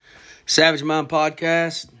Savage Mind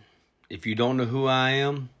Podcast. If you don't know who I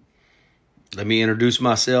am, let me introduce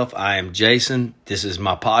myself. I am Jason. This is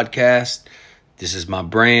my podcast. This is my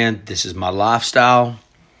brand. This is my lifestyle.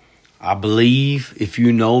 I believe if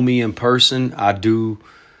you know me in person, I do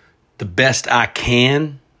the best I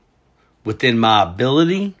can within my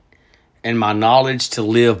ability and my knowledge to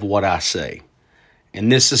live what I say. In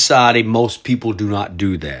this society, most people do not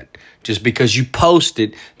do that. Just because you post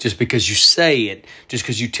it, just because you say it, just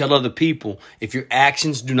because you tell other people, if your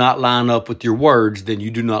actions do not line up with your words, then you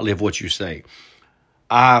do not live what you say.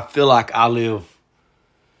 I feel like I live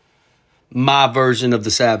my version of the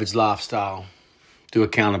savage lifestyle through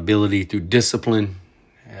accountability, through discipline,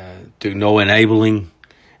 through no enabling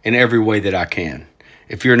in every way that I can.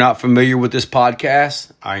 If you're not familiar with this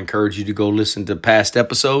podcast, I encourage you to go listen to past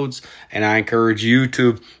episodes, and I encourage you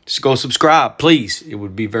to just go subscribe, please. It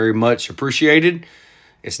would be very much appreciated.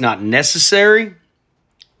 It's not necessary.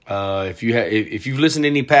 If you've listened to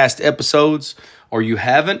any past episodes or you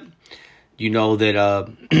haven't, you know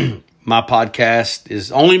that my podcast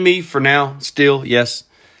is only me for now, still, yes.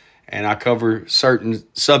 And I cover certain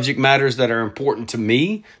subject matters that are important to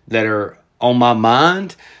me, that are on my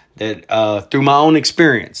mind, that through my own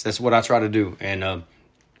experience. That's what I try to do. And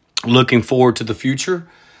looking forward to the future.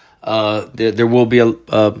 There will be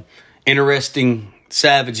a interesting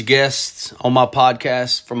savage guests on my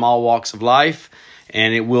podcast from all walks of life.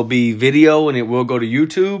 And it will be video and it will go to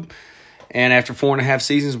YouTube. And after 4.5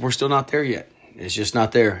 seasons, we're still not there yet. It's just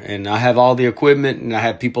not there. And I have all the equipment and I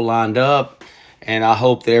have people lined up. And I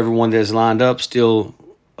hope that everyone that's lined up still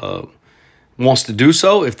wants to do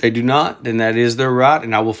so. If they do not, then that is their right,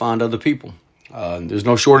 and I will find other people. There's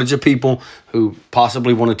no shortage of people who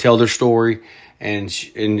possibly want to tell their story and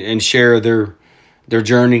share their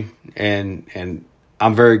journey, and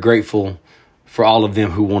I'm very grateful for all of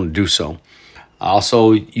them who want to do so.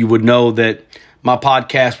 Also, you would know that my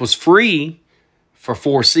podcast was free for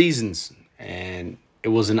 4 seasons, and it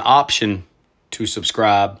was an option to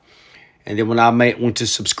subscribe. And then when I went to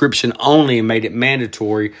subscription only and made it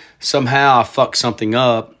mandatory, somehow I fucked something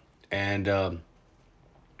up and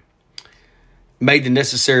made the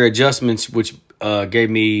necessary adjustments, which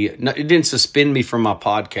gave me, it didn't suspend me from my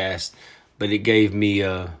podcast, but it gave me,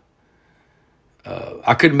 I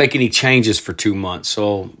couldn't make any changes for 2 months.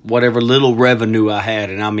 So whatever little revenue I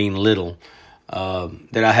had, and I mean little,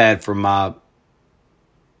 that I had from my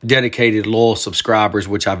dedicated, loyal subscribers,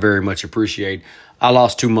 which I very much appreciate, I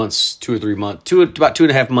lost 2 months, 2 or 3 months, about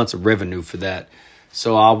 2.5 months of revenue for that.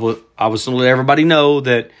 So I was going to let everybody know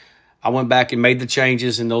that I went back and made the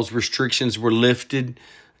changes, and those restrictions were lifted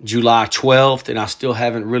July 12th, and I still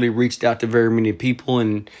haven't really reached out to very many people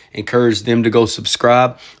and encouraged them to go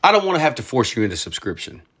subscribe. I don't want to have to force you into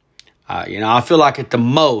subscription. I feel like at the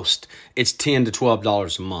most it's $10 to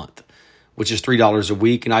 $12 a month, which is $3 a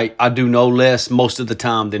week, and I do no less most of the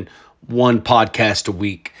time than one podcast a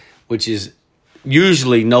week, which is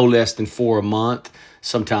usually no less than 4 a month.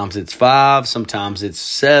 Sometimes it's 5, sometimes it's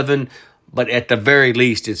 7, but at the very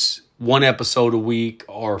least, it's 1 episode a week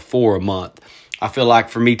or 4 a month. I feel like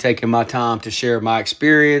for me taking my time to share my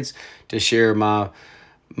experience, to share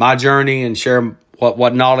my journey and share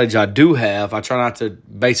what knowledge I do have, I try not to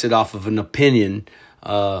base it off of an opinion.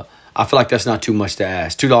 I feel like that's not too much to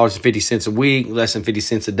ask. $2.50 a week, less than 50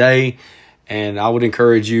 cents a day. And I would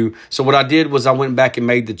encourage you. So what I did was I went back and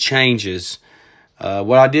made the changes.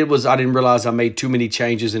 What I did was I didn't realize I made too many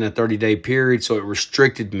changes in a 30-day period, so it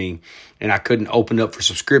restricted me, and I couldn't open up for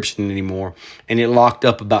subscription anymore, and it locked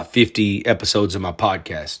up about 50 episodes of my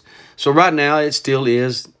podcast. So right now it still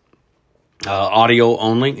is audio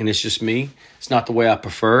only, and it's just me. It's not the way I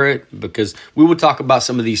prefer it, because we would talk about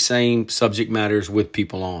some of these same subject matters with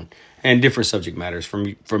people on, and different subject matters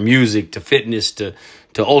from music to fitness to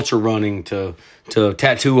ultra running to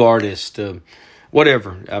tattoo artists to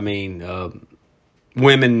whatever. I mean,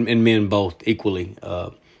 women and men both equally.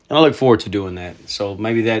 And I look forward to doing that. So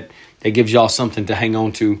maybe that gives y'all something to hang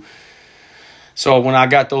on to. So when I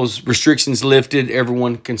got those restrictions lifted,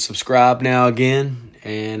 everyone can subscribe now again.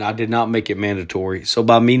 And I did not make it mandatory. So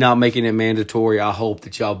by me not making it mandatory, I hope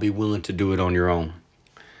that y'all be willing to do it on your own.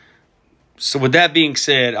 So with that being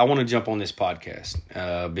said, I want to jump on this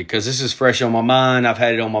podcast because this is fresh on my mind. I've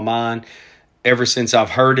had it on my mind ever since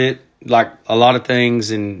I've heard it. Like a lot of things,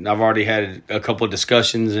 and I've already had a couple of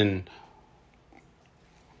discussions, and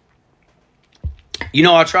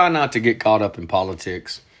I try not to get caught up in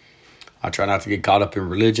politics. I try not to get caught up in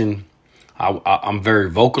religion. I'm very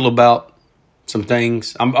vocal about some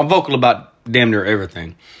things. I'm vocal about damn near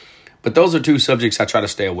everything, but those are 2 subjects I try to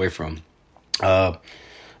stay away from.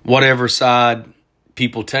 Whatever side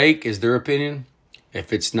people take is their opinion.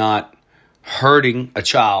 If it's not hurting a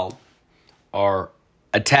child or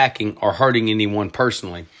attacking or hurting anyone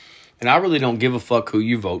personally. And I really don't give a fuck who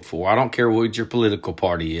you vote for. I don't care what your political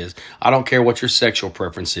party is. I don't care what your sexual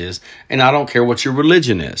preference is. And I don't care what your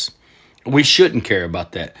religion is. We shouldn't care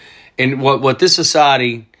about that. And what this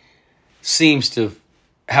society seems to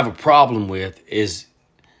have a problem with is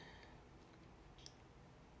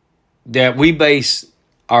that we base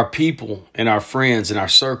our people and our friends and our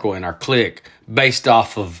circle and our clique based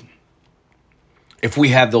off of if we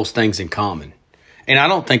have those things in common. And I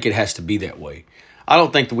don't think it has to be that way. I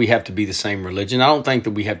don't think that we have to be the same religion. I don't think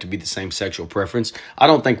that we have to be the same sexual preference. I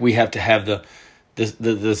don't think we have to have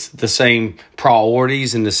the same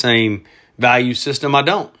priorities and the same value system. I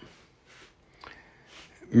don't.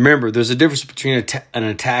 Remember, there's a difference between an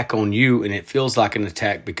attack on you and it feels like an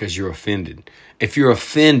attack because you're offended. If you're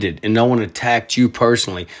offended and no one attacked you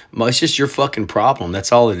personally, it's just your fucking problem.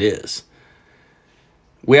 That's all it is.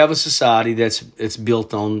 We have a society that's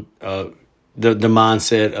built on the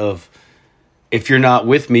mindset of if you're not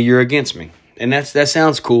with me, you're against me. And that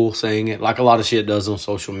sounds cool saying it, like a lot of shit does on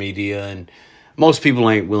social media, and most people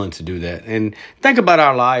ain't willing to do that. And think about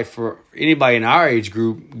our life for anybody in our age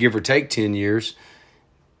group, give or take 10 years.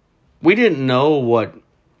 We didn't know what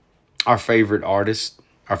our favorite artists,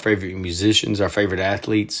 our favorite musicians, our favorite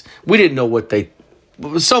athletes, we didn't know what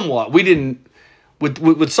somewhat. We didn't,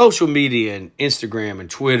 with social media and Instagram and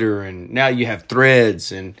Twitter, and now you have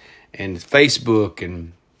Threads and Facebook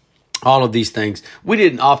and all of these things. We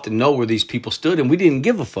didn't often know where these people stood, and we didn't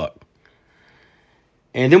give a fuck.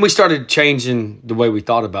 And then we started changing the way we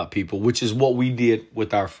thought about people, which is what we did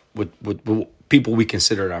with people we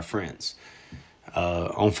considered our friends.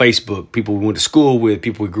 On Facebook, people we went to school with,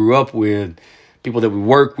 people we grew up with, people that we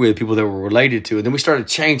worked with, people that were related to. And then we started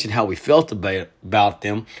changing how we felt about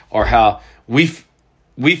them, or how we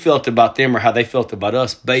felt about them, or how they felt about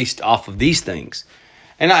us based off of these things.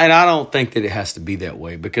 And I don't think that it has to be that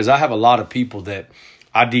way, because I have a lot of people that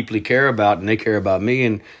I deeply care about and they care about me,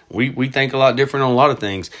 and we think a lot different on a lot of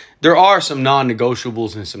things. There are some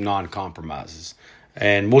non-negotiables and some non-compromises,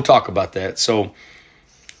 and we'll talk about that. So,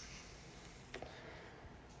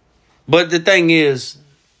 but the thing is,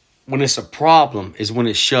 when it's a problem is when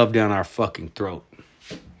it's shoved down our fucking throat.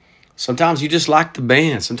 Sometimes you just like the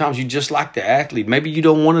band. Sometimes you just like the athlete. Maybe you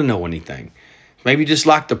don't want to know anything. Maybe you just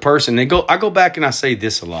like the person. I go back and I say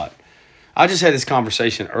this a lot. I just had this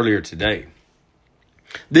conversation earlier today.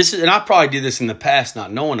 And I probably did this in the past,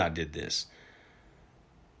 not knowing I did this.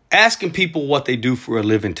 Asking people what they do for a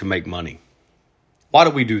living to make money. Why do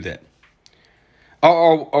we do that?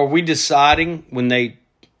 Are we deciding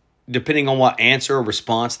depending on what answer or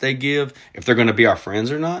response they give, if they're going to be our friends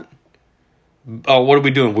or not? What are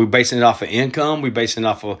we doing? We're basing it off of income. We're basing it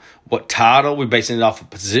off of what title. We're basing it off of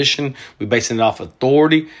position. We're basing it off of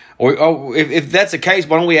authority. Or if that's the case,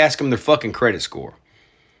 why don't we ask them their fucking credit score?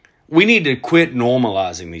 We need to quit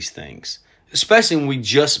normalizing these things, especially when we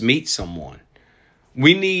just meet someone.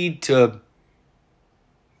 We need to,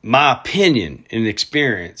 my opinion and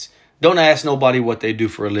experience, don't ask nobody what they do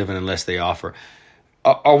for a living unless they offer.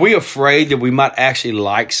 Are we afraid that we might actually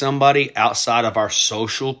like somebody outside of our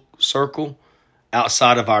social circle,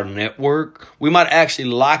 outside of our network? We might actually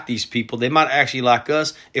like these people. They might actually like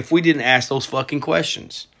us if we didn't ask those fucking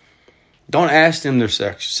questions. Don't ask them their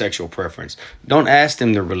sexual preference. Don't ask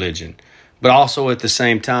them their religion. But also at the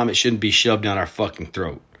same time, it shouldn't be shoved down our fucking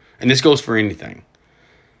throat. And this goes for anything.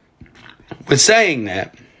 But saying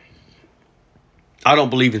that, I don't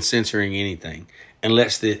believe in censoring anything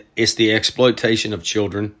unless it's the exploitation of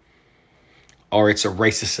children or it's a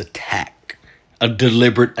racist attack, a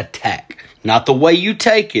deliberate attack. Not the way you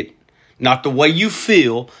take it, not the way you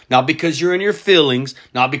feel, not because you're in your feelings,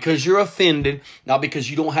 not because you're offended, not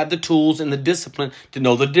because you don't have the tools and the discipline to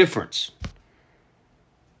know the difference.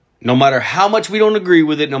 No matter how much we don't agree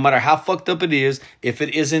with it, no matter how fucked up it is, if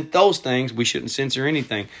it isn't those things, we shouldn't censor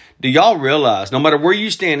anything. Do y'all realize, no matter where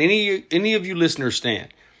you stand, any of you listeners stand,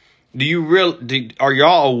 are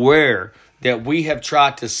y'all aware that we have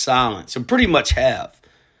tried to silence, and pretty much have,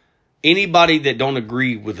 anybody that don't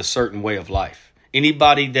agree with a certain way of life?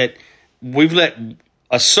 Anybody that we've let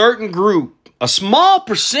a certain group, a small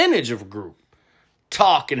percentage of a group,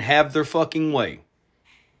 talk and have their fucking way.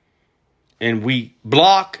 And we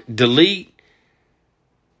block, delete,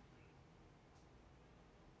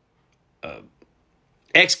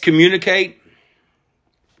 excommunicate,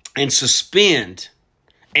 and suspend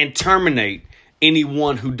and terminate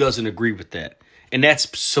anyone who doesn't agree with that. And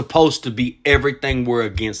that's supposed to be everything we're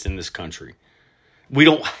against in this country. We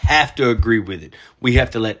don't have to agree with it. We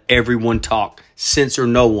have to let everyone talk. Censor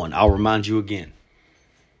no one. I'll remind you again.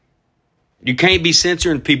 You can't be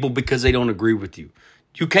censoring people because they don't agree with you.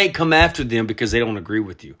 You can't come after them because they don't agree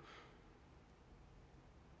with you.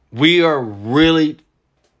 We are really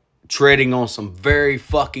treading on some very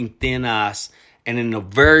fucking thin ice and in a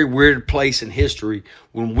very weird place in history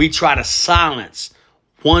when we try to silence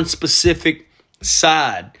one specific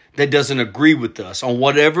side that doesn't agree with us on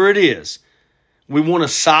whatever it is. We want to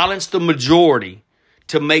silence the majority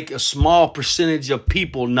to make a small percentage of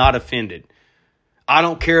people not offended. I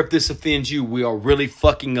don't care if this offends you. We are really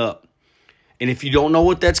fucking up. And if you don't know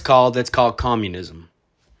what that's called communism.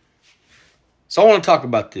 So I want to talk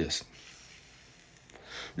about this.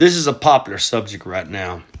 This is a popular subject right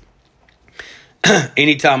now.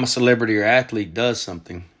 Anytime a celebrity or athlete does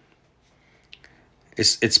something,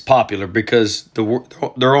 it's popular because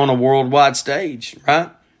they're on a worldwide stage, right?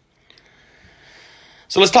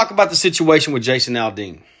 So let's talk about the situation with Jason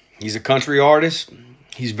Aldean. He's a country artist.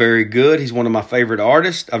 He's very good. He's one of my favorite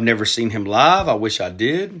artists. I've never seen him live. I wish I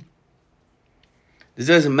did. This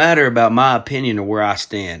doesn't matter about my opinion or where I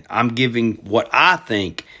stand. I'm giving what I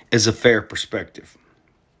think is a fair perspective.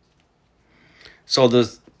 So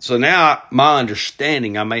now my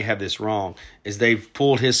understanding, I may have this wrong, is they've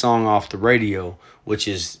pulled his song off the radio, which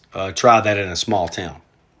is Try That in a Small Town.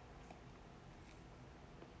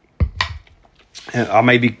 And I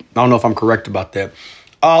don't know if I'm correct about that.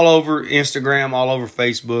 All over Instagram, all over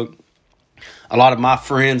Facebook. A lot of my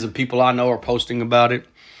friends and people I know are posting about it.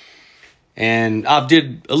 And I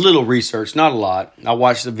did a little research, not a lot. I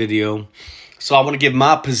watched the video. So I want to give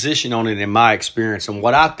my position on it and my experience and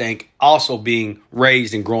what I think, also being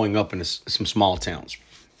raised and growing up in some small towns.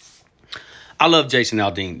 I love Jason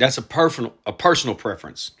Aldean. That's a personal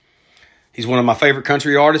preference. He's one of my favorite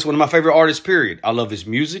country artists, one of my favorite artists, period. I love his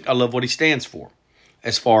music. I love what he stands for,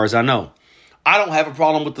 as far as I know. I don't have a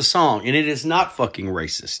problem with the song, and it is not fucking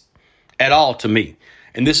racist at all to me.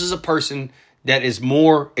 And this is a person that is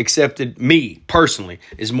more accepted, me personally,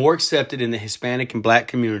 is more accepted in the Hispanic and black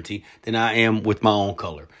community than I am with my own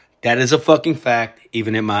color. That is a fucking fact,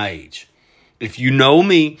 even at my age. If you know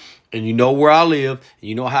me and you know where I live and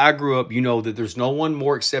you know how I grew up, you know that there's no one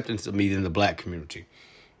more acceptance of me than the black community.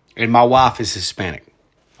 And my wife is Hispanic.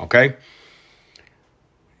 Okay?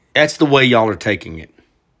 That's the way y'all are taking it.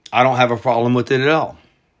 I don't have a problem with it at all.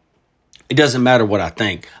 It doesn't matter what I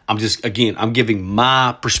think. I'm giving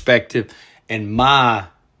my perspective and my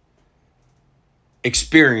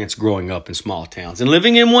experience growing up in small towns and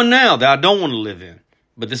living in one now that I don't want to live in.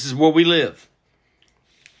 But this is where we live.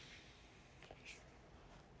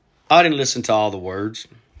 I didn't listen to all the words.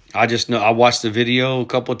 I just know I watched the video a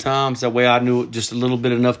couple of times. That way I knew just a little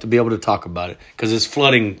bit enough to be able to talk about it because it's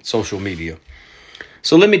flooding social media.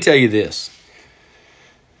 So let me tell you this.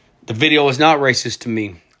 The video is not racist to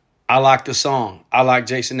me. I like the song. I like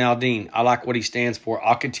Jason Aldean. I like what he stands for.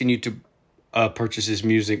 I'll continue to purchase his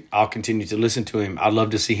music. I'll continue to listen to him. I'd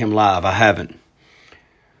love to see him live. I haven't.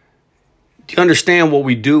 Do you understand what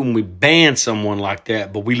we do when we ban someone like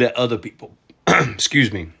that, but we let other people,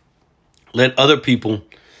 let other people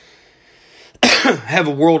have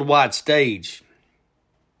a worldwide stage?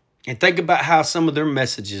 And think about how some of their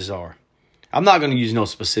messages are. I'm not going to use no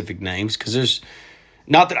specific names because there's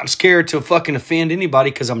not that I'm scared to fucking offend anybody,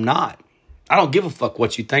 because I'm not. I don't give a fuck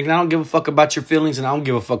what you think, and I don't give a fuck about your feelings, and I don't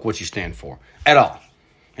give a fuck what you stand for at all.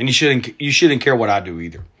 And you shouldn't care what I do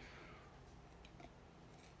either.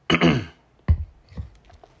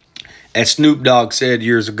 As Snoop Dogg said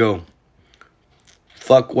years ago,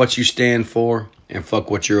 fuck what you stand for and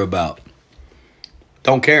fuck what you're about.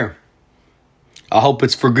 Don't care. I hope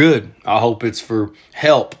it's for good. I hope it's for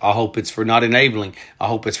help. I hope it's for not enabling. I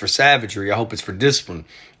hope it's for savagery. I hope it's for discipline.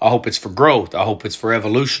 I hope it's for growth. I hope it's for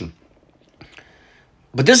evolution.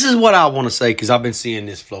 But this is what I want to say, because I've been seeing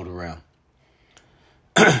this float around.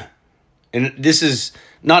 And this is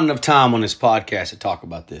not enough time on this podcast to talk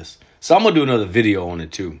about this. So I'm going to do another video on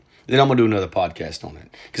it too. Then I'm going to do another podcast on it,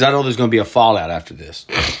 because I know there's going to be a fallout after this.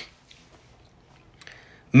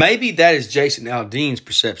 Maybe that is Jason Aldean's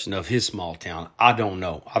perception of his small town. I don't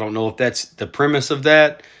know. I don't know if that's the premise of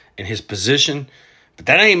that and his position, but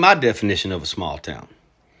that ain't my definition of a small town.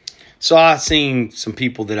 So I've seen some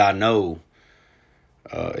people that I know,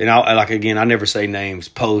 and I never say names,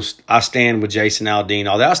 post, I stand with Jason Aldean,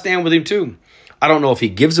 all that. I stand with him too. I don't know if he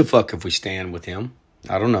gives a fuck if we stand with him.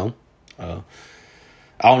 I don't know. I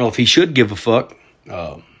don't know if he should give a fuck.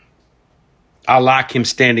 I like him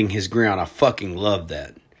standing his ground. I fucking love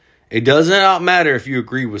that. It does not matter if you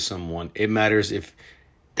agree with someone. It matters if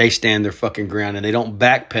they stand their fucking ground and they don't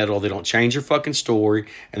backpedal. They don't change their fucking story,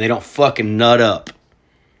 and they don't fucking nut up.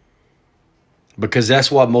 Because that's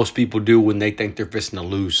what most people do when they think they're fixing to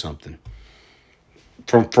lose something.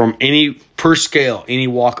 from any per scale, any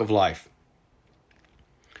walk of life.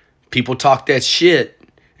 People talk that shit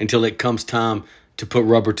until it comes time to put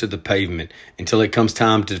rubber to the pavement, until it comes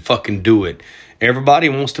time to fucking do it. Everybody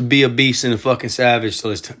wants to be a beast and a fucking savage,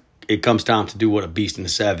 so it comes time to do what a beast and a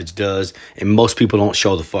savage does, and most people don't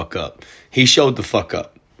show the fuck up. He showed the fuck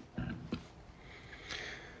up.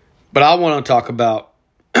 But I want to talk about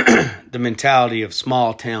the mentality of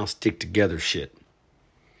small town stick together shit.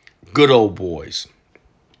 Good old boys.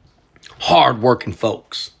 Hard-working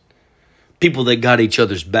folks. People that got each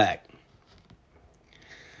other's back.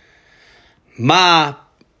 My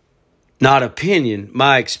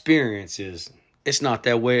experience is it's not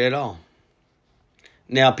that way at all.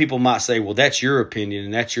 Now, people might say, well, that's your opinion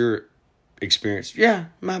and that's your experience. Yeah,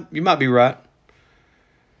 you might be right.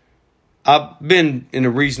 I've been in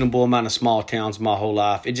a reasonable amount of small towns my whole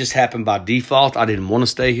life. It just happened by default. I didn't want to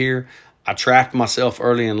stay here. I trapped myself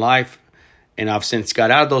early in life, and I've since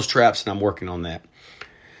got out of those traps, and I'm working on that.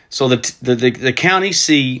 So the county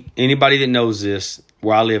seat, anybody that knows this,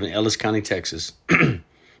 where I live in Ellis County, Texas,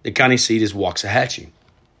 the county seat is Waxahachie.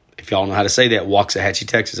 If y'all know how to say that, Waxahachie,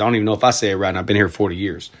 Texas. I don't even know if I say it right, and I've been here 40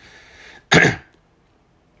 years. I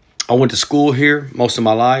went to school here most of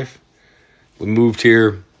my life. We moved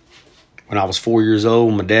here when I was 4 years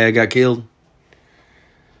old. My dad got killed.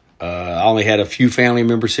 I only had a few family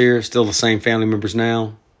members here, still the same family members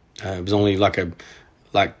now. It was only like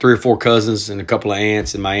 3 or 4 cousins and a couple of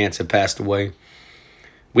aunts, and my aunts had passed away.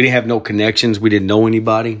 We didn't have no connections. We didn't know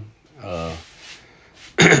anybody.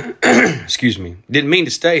 Excuse me. Didn't mean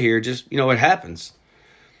to stay here. Just, it happens.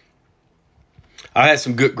 I had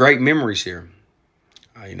some great memories here.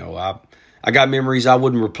 I got memories I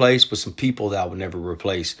wouldn't replace with some people that I would never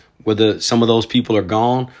replace. Whether some of those people are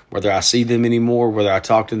gone, whether I see them anymore, whether I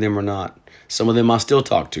talk to them or not. Some of them I still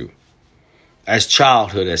talk to. As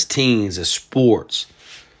childhood, as teens, as sports.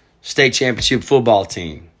 State championship football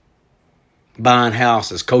team. Buying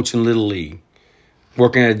houses, coaching Little League.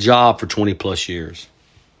 Working at a job for 20 plus years.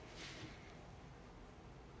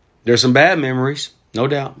 There's some bad memories, no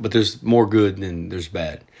doubt, but there's more good than there's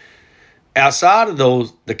bad. Outside of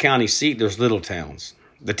the county seat, there's little towns.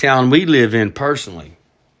 The town we live in personally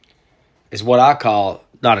is what I call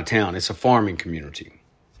not a town. It's a farming community.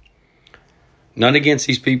 None against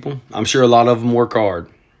these people. I'm sure a lot of them work hard.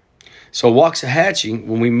 So Waxahachie,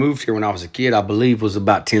 when we moved here when I was a kid, I believe was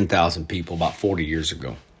about 10,000 people about 40 years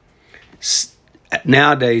ago.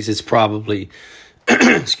 Nowadays, it's probably,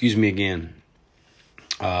 excuse me again,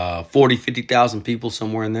 40, 50,000 people,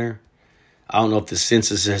 somewhere in there. I don't know if the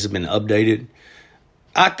census has been updated.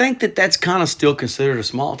 I think that's kind of still considered a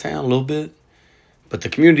small town a little bit. But the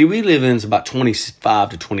community we live in is about 25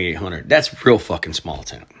 to 2,800. That's real fucking small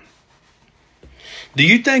town. Do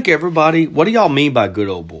you think everybody, what do y'all mean by good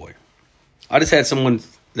old boy? I just had someone,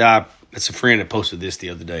 it's a friend that posted this the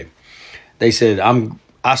other day. They said,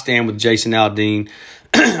 I stand with Jason Aldean.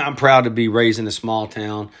 I'm proud to be raised in a small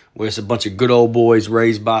town where it's a bunch of good old boys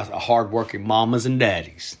raised by hardworking mamas and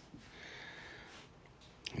daddies.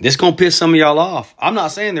 This going to piss some of y'all off. I'm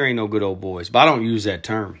not saying there ain't no good old boys, but I don't use that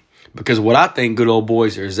term. Because what I think good old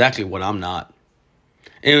boys are exactly what I'm not.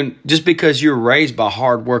 And just because you're raised by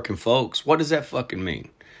hardworking folks, what does that fucking mean?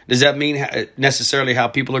 Does that mean necessarily how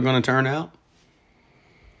people are going to turn out?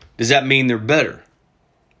 Does that mean they're better?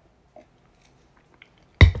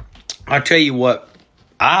 I tell you what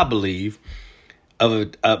I believe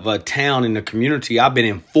of a town in the community. I've been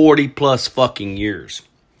in 40 plus fucking years.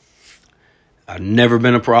 I've never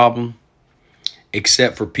been a problem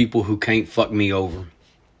except for people who can't fuck me over.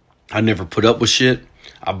 I never put up with shit.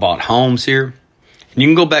 I bought homes here. And you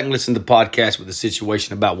can go back and listen to the podcast with the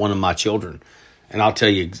situation about one of my children. And I'll tell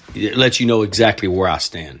you, let you know exactly where I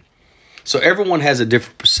stand. So everyone has a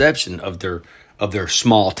different perception of their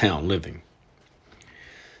small town living.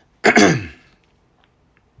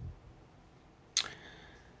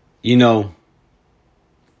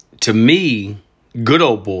 To me, good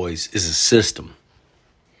old boys is a system.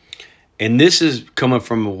 And this is coming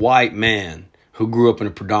from a white man who grew up in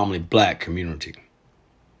a predominantly black community.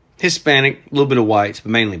 Hispanic, a little bit of whites,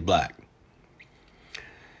 but mainly black.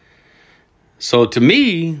 So to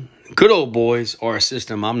me, good old boys are a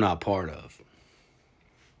system I'm not part of.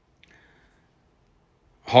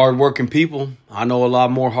 Hardworking people, I know a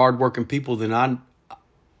lot more hardworking people than I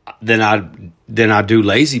do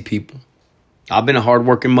lazy people. I've been a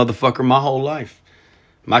hardworking motherfucker my whole life.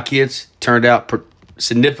 My kids turned out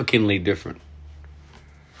significantly different.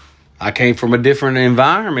 I came from a different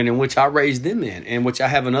environment in which I raised them in which I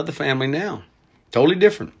have another family now. Totally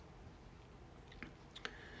different.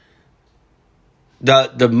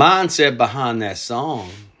 The mindset behind that song,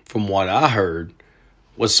 from what I heard,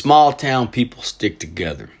 was small town people stick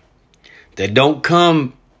together. They don't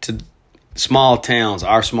come to small towns,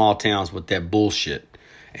 our small towns, with that bullshit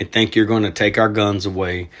and think you're going to take our guns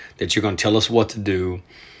away, that you're going to tell us what to do,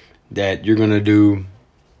 that you're going to do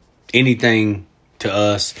anything to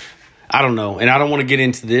us. I don't know. And I don't want to get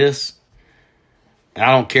into this. And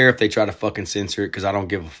I don't care if they try to fucking censor it, because I don't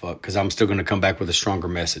give a fuck, because I'm still going to come back with a stronger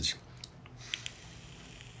message.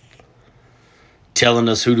 Telling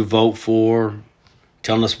us who to vote for,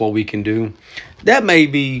 telling us what we can do. That may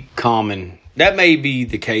be common. That may be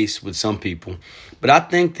the case with some people. But I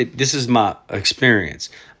think that this is my experience.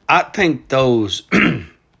 I think those...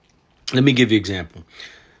 Let me give you an example.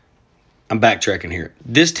 I'm backtracking here.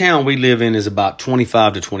 This town we live in is about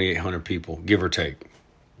 25 to 2,800 people, give or take.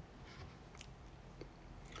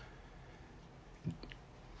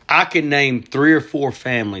 I can name 3 or 4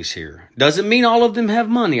 families here. Doesn't mean all of them have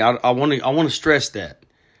money. I want to stress that.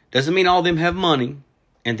 Doesn't mean all of them have money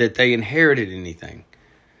and that they inherited anything.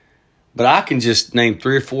 But I can just name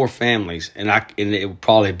 3 or 4 families, and it would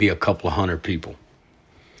probably be a couple of hundred people.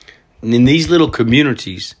 And in these little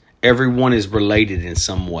communities, everyone is related in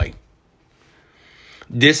some way.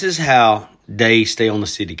 This is how they stay on the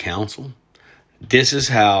city council. This is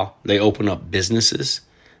how they open up businesses.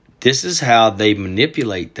 This is how they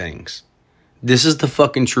manipulate things. This is the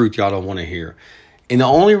fucking truth y'all don't want to hear. And the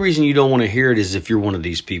only reason you don't want to hear it is if you're one of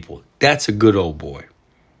these people. That's a good old boy.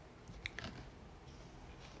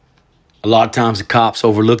 A lot of times the cops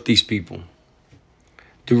overlook these people.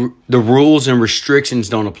 The rules and restrictions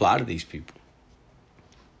don't apply to these people.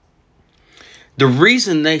 The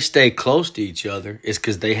reason they stay close to each other is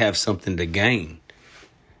because they have something to gain.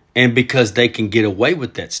 And because they can get away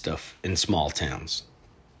with that stuff in small towns.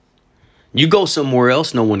 You go somewhere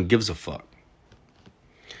else, no one gives a fuck.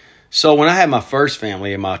 So when I had my first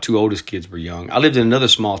family and my 2 oldest kids were young, I lived in another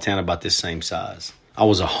small town about this same size. I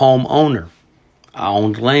was a homeowner. I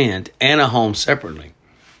owned land and a home separately.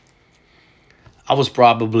 I was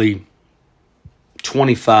probably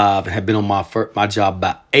 25 and had been on my job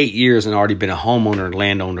about 8 years and already been a homeowner and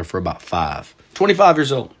landowner for about 5. 25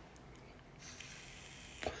 years old.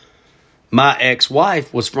 My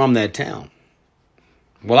ex-wife was from that town.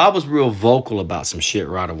 Well, I was real vocal about some shit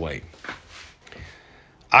right away.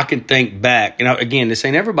 I can think back, and again, this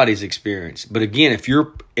ain't everybody's experience, but again, if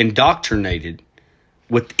you're indoctrinated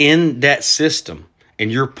within that system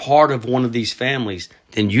and you're part of one of these families,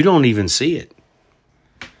 then you don't even see it.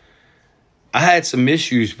 I had some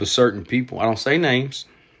issues with certain people. I don't say names.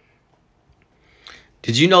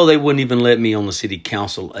 Did you know they wouldn't even let me on the city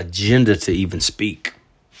council agenda to even speak?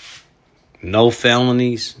 No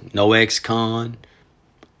felonies, no ex-con,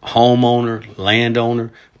 homeowner,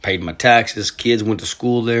 landowner, paid my taxes, kids went to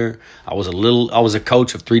school there. I was a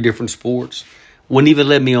coach of 3 different sports. Wouldn't even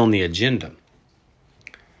let me on the agenda.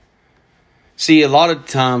 See, a lot of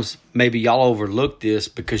times, maybe y'all overlook this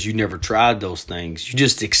because you never tried those things. You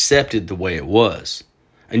just accepted the way it was.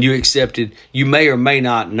 And you may or may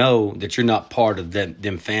not know that you're not part of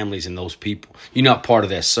them families and those people. You're not part of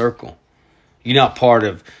that circle. You're not part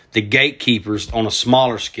of the gatekeepers on a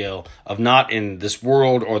smaller scale of not in this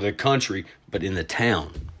world or the country, but in the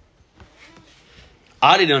town.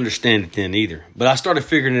 I didn't understand it then either, but I started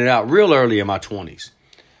figuring it out real early in my 20s.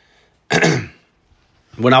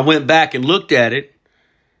 When I went back and looked at it,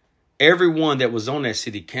 everyone that was on that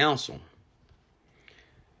city council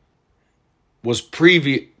was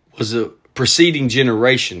a preceding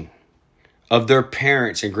generation of their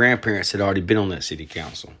parents and grandparents had already been on that city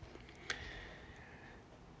council.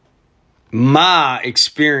 My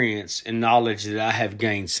experience and knowledge that I have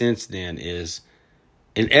gained since then is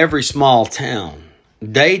in every small town,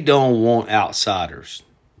 they don't want outsiders.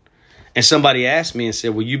 And somebody asked me and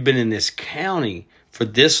said, well, you've been in this county for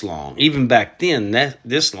this long, even back then,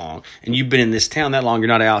 this long, and you've been in this town that long, you're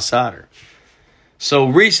not an outsider. So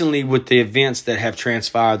recently, with the events that have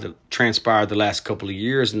transpired the last couple of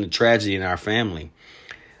years and the tragedy in our family,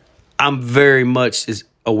 I'm very much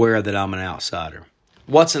aware that I'm an outsider.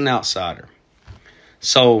 What's an outsider?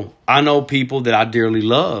 So I know people that I dearly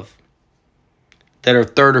love that are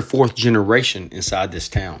 3rd or 4th generation inside this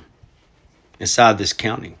town, inside this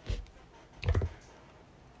county.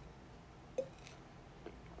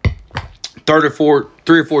 3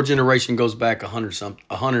 or 4 generation goes back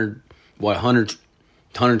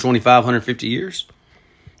 125, 150 years.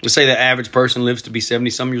 Let's say the average person lives to be 70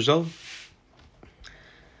 some years old.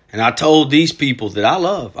 And I told these people that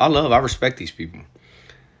I respect these people.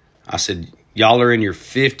 I said, y'all are in your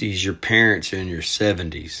 50s, your parents are in your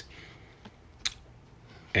 70s.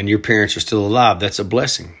 And your parents are still alive. That's a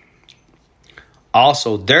blessing.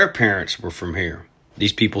 Also, their parents were from here.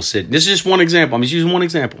 These people said, this is just one example. I'm just using one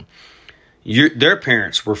example. Their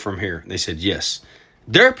parents were from here. They said, yes.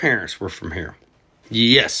 Their parents were from here.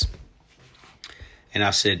 Yes. And I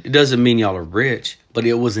said, it doesn't mean y'all are rich, but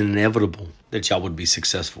it was inevitable that y'all would be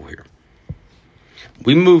successful here.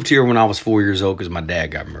 We moved here when I was 4 years old because my dad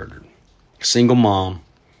got murdered. Single mom,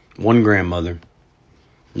 one grandmother,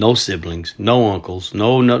 no siblings, no uncles,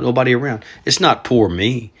 nobody around. It's not poor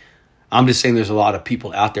me. I'm just saying there's a lot of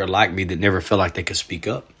people out there like me that never felt like they could speak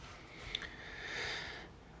up.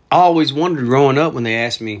 I always wondered growing up when they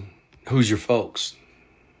asked me, who's your folks?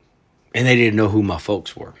 And they didn't know who my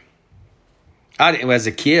folks were. As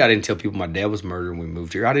a kid, I didn't tell people my dad was murdered when we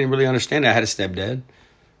moved here. I didn't really understand it. I had a stepdad.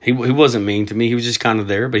 He wasn't mean to me. He was just kind of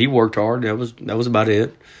there, but he worked hard. That was about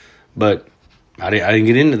it. But I didn't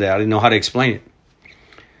get into that. I didn't know how to explain it.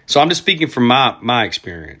 So I'm just speaking from my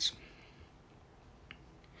experience.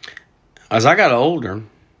 As I got older,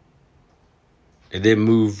 and then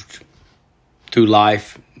moved through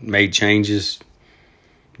life, made changes,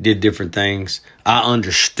 did different things, I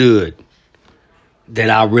understood that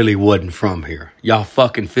I really wasn't from here. Y'all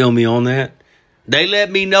fucking feel me on that? They let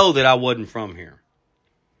me know that I wasn't from here.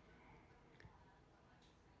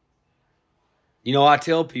 You know, I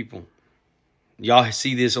tell people, y'all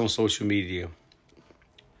see this on social media. It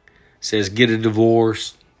says get a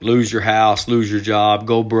divorce, lose your house, lose your job,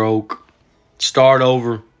 go broke, start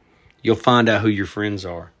over. You'll find out who your friends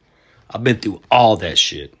are. I've been through all that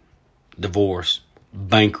shit. Divorce,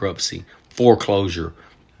 bankruptcy, foreclosure,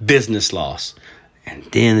 business loss. And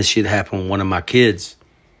then this shit happened with one of my kids.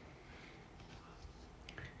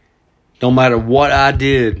 No matter what I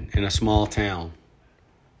did in a small town,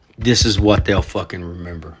 this is what they'll fucking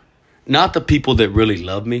remember. Not the people that really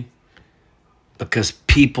love me, because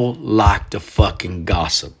people like to fucking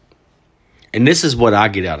gossip. And this is what I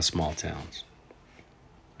get out of small towns.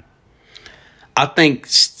 I think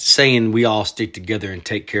saying we all stick together and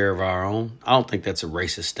take care of our own, I don't think that's a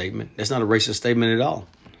racist statement. That's not a racist statement at all.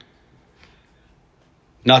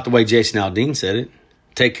 Not the way Jason Aldean said it.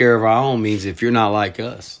 Take care of our own means if you're not like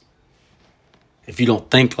us, if you don't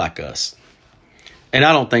think like us. And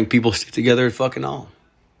I don't think people stick together at fucking all.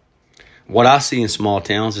 What I see in small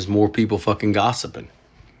towns is more people fucking gossiping.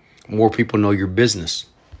 More people know your business.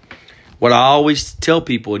 What I always tell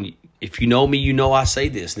people, and if you know me, you know I say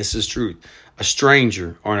this. This is truth. A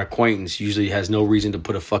stranger or an acquaintance usually has no reason to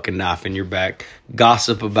put a fucking knife in your back,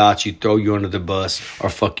 gossip about you, throw you under the bus, or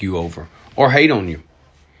fuck you over, or hate on you.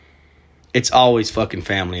 It's always fucking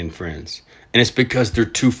family and friends. And it's because they're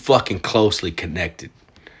too fucking closely connected.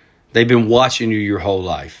 They've been watching you your whole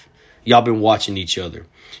life. Y'all been watching each other.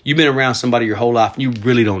 You've been around somebody your whole life and you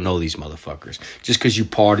really don't know these motherfuckers. Just because you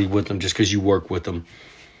party with them, just because you work with them.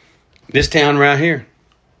 This town right here,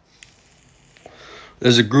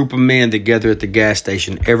 there's a group of men that gather at the gas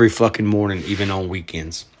station every fucking morning, even on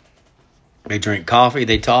weekends. They drink coffee,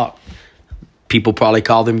 they talk. People probably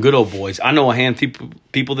call them good old boys. I know a handful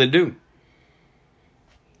of people that do.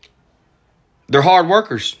 They're hard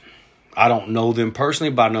workers. I don't know them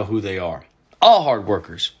personally, but I know who they are. All hard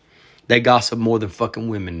workers. They gossip more than fucking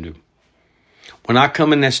women do. When I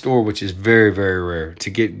come in that store, which is very, very rare, to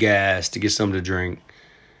get gas, to get something to drink,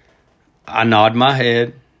 I nod my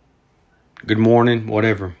head. Good morning,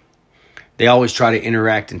 whatever. They always try to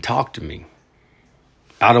interact and talk to me.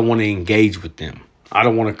 I don't want to engage with them. I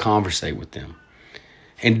don't want to conversate with them.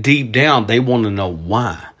 And deep down, they want to know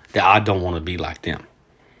why that I don't want to be like them.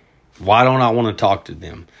 Why don't I want to talk to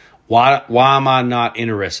them? Why am I not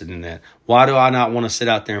interested in that? Why do I not want to sit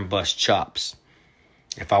out there and bust chops?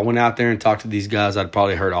 If I went out there and talked to these guys, I'd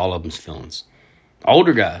probably hurt all of them's feelings.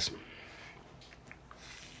 Older guys.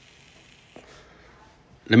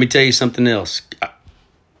 Let me tell you something else.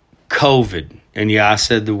 COVID, and yeah, I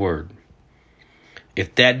said the word.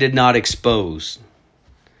 If that did not expose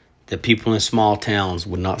that people in small towns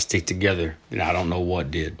would not stick together, then I don't know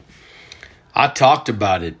what did. I talked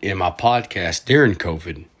about it in my podcast during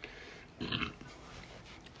COVID.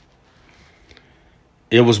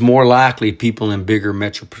 It was more likely people in bigger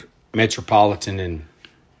metropolitan and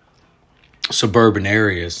suburban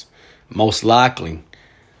areas, most likely,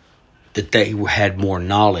 that they had more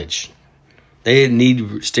knowledge. They didn't need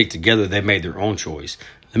to stick together. They made their own choice.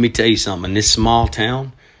 Let me tell you something. In this small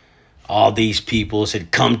town, all these people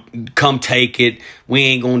said, come take it. We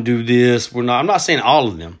ain't going to do this. I'm not saying all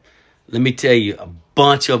of them. Let me tell you, a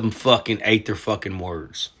bunch of them fucking ate their fucking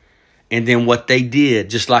words. And then what they did,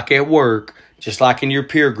 just like at work, just like in your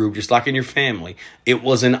peer group, just like in your family, it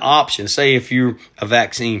was an option. Say if you're a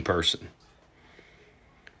vaccine person.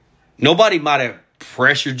 Nobody might have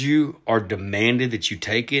pressured you or demanded that you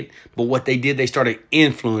take it. But what they did, they started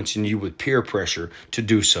influencing you with peer pressure to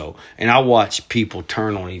do so. And I watched people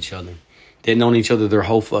turn on each other. They'd known each other their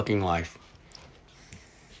whole fucking life.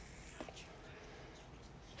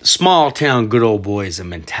 Small town good old boy is a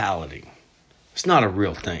mentality. It's not a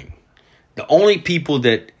real thing. The only people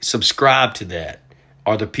that subscribe to that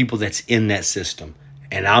are the people that's in that system.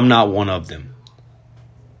 And I'm not one of them.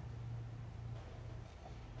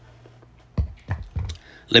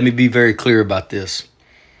 Let me be very clear about this.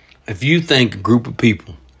 If you think a group of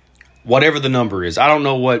people, whatever the number is, I don't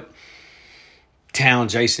know what town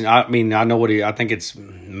Jason, I know I think it's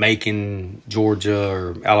Macon, Georgia,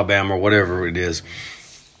 or Alabama, or whatever it is.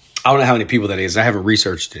 I don't know how many people that is. I haven't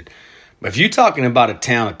researched it. But if you're talking about a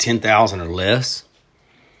town of 10,000 or less,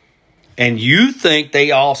 and you think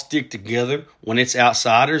they all stick together when it's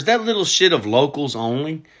outsiders, that little shit of locals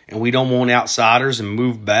only, and we don't want outsiders and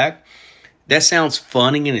move back, that sounds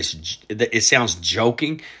funny and it sounds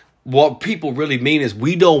joking. What people really mean is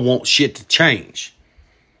we don't want shit to change.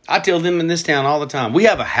 I tell them in this town all the time, we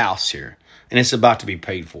have a house here, and it's about to be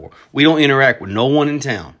paid for. We don't interact with no one in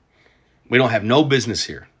town. We don't have no business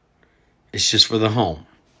here. It's just for the home.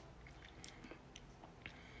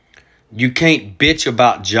 You can't bitch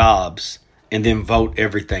about jobs and then vote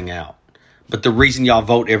everything out. But the reason y'all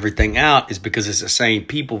vote everything out is because it's the same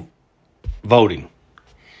people voting.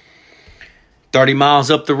 30 miles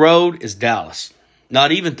up the road is Dallas.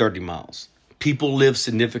 Not even 30 miles. People live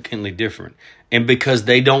significantly different. And because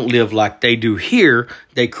they don't live like they do here,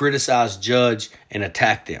 they criticize, judge, and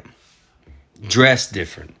attack them. Dress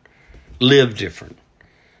different. Live different.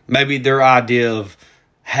 Maybe their idea of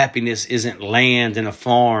happiness isn't land and a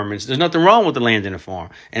farm. There's nothing wrong with the land and a farm.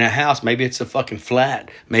 And a house, maybe it's a fucking flat.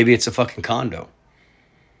 Maybe it's a fucking condo.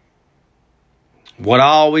 What I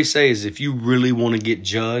always say is if you really want to get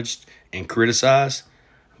judged and criticized,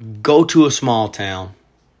 go to a small town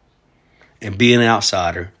and be an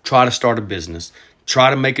outsider. Try to start a business.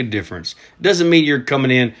 Try to make a difference. Doesn't mean you're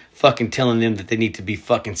coming in fucking telling them that they need to be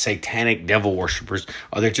fucking satanic devil worshippers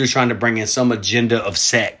or that you're trying to bring in some agenda of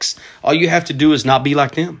sex. All you have to do is not be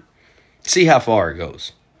like them. See how far it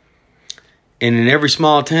goes. And in every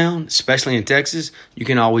small town, especially in Texas, you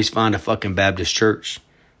can always find a fucking Baptist church.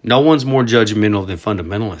 No one's more judgmental than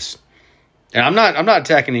fundamentalists. And I'm not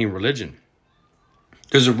attacking any religion.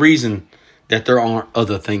 There's a reason that there aren't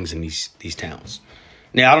other things in these towns.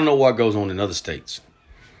 Now, I don't know what goes on in other states.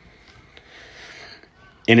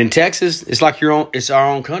 And in Texas, it's like it's our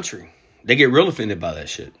own country. They get real offended by that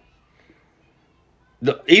shit.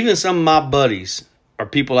 Even some of my buddies or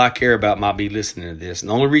people I care about might be listening to this. And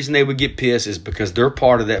the only reason they would get pissed is because they're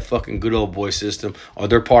part of that fucking good old boy system or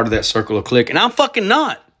they're part of that circle of clique. And I'm fucking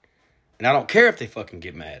not. And I don't care if they fucking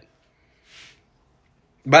get mad.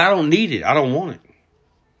 But I don't need it. I don't want it.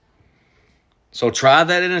 So try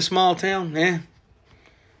that in a small town.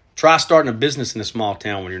 Try starting a business in a small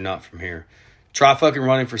town when you're not from here. Try fucking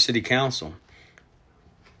running for city council.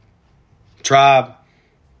 Try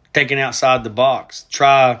thinking outside the box.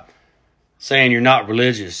 Try saying you're not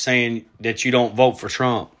religious. Saying that you don't vote for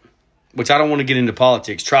Trump. Which I don't want to get into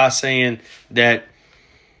politics. Try saying that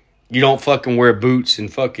you don't fucking wear boots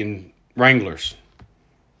and fucking Wranglers.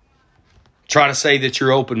 Try to say that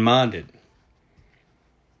you're open-minded.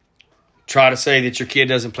 Try to say that your kid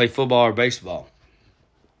doesn't play football or baseball.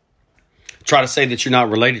 Try to say that you're not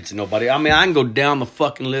related to nobody. I mean, I can go down the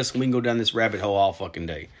fucking list and we can go down this rabbit hole all fucking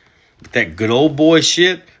day. But that good old boy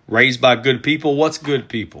shit, raised by good people, what's good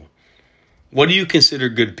people? What do you consider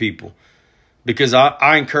good people? Because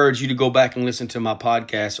I encourage you to go back and listen to my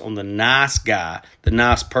podcast on the nice guy, the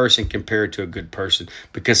nice person compared to a good person.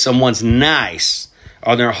 Because someone's nice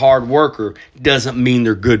or they're a hard worker doesn't mean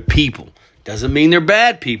they're good people. Doesn't mean they're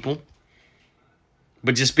bad people.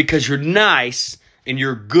 But just because you're nice and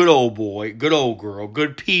you're a good old boy, good old girl,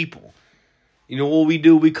 good people. You know what we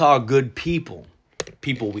do? We call good people.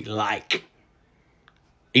 People we like.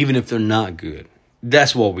 Even if they're not good.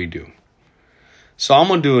 That's what we do. So I'm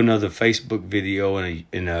going to do another Facebook video and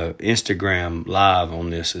a Instagram live on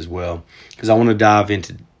this as well. Because I want to dive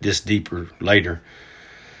into this deeper later.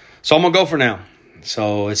 So I'm going to go for now.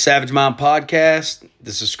 So it's Savage Mind Podcast.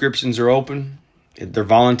 The subscriptions are open. They're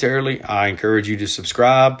voluntarily. I encourage you to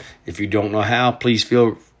subscribe. If you don't know how, please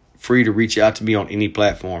feel free to reach out to me on any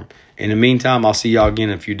platform. In the meantime, I'll see y'all again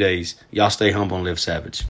in a few days. Y'all stay humble and live savage.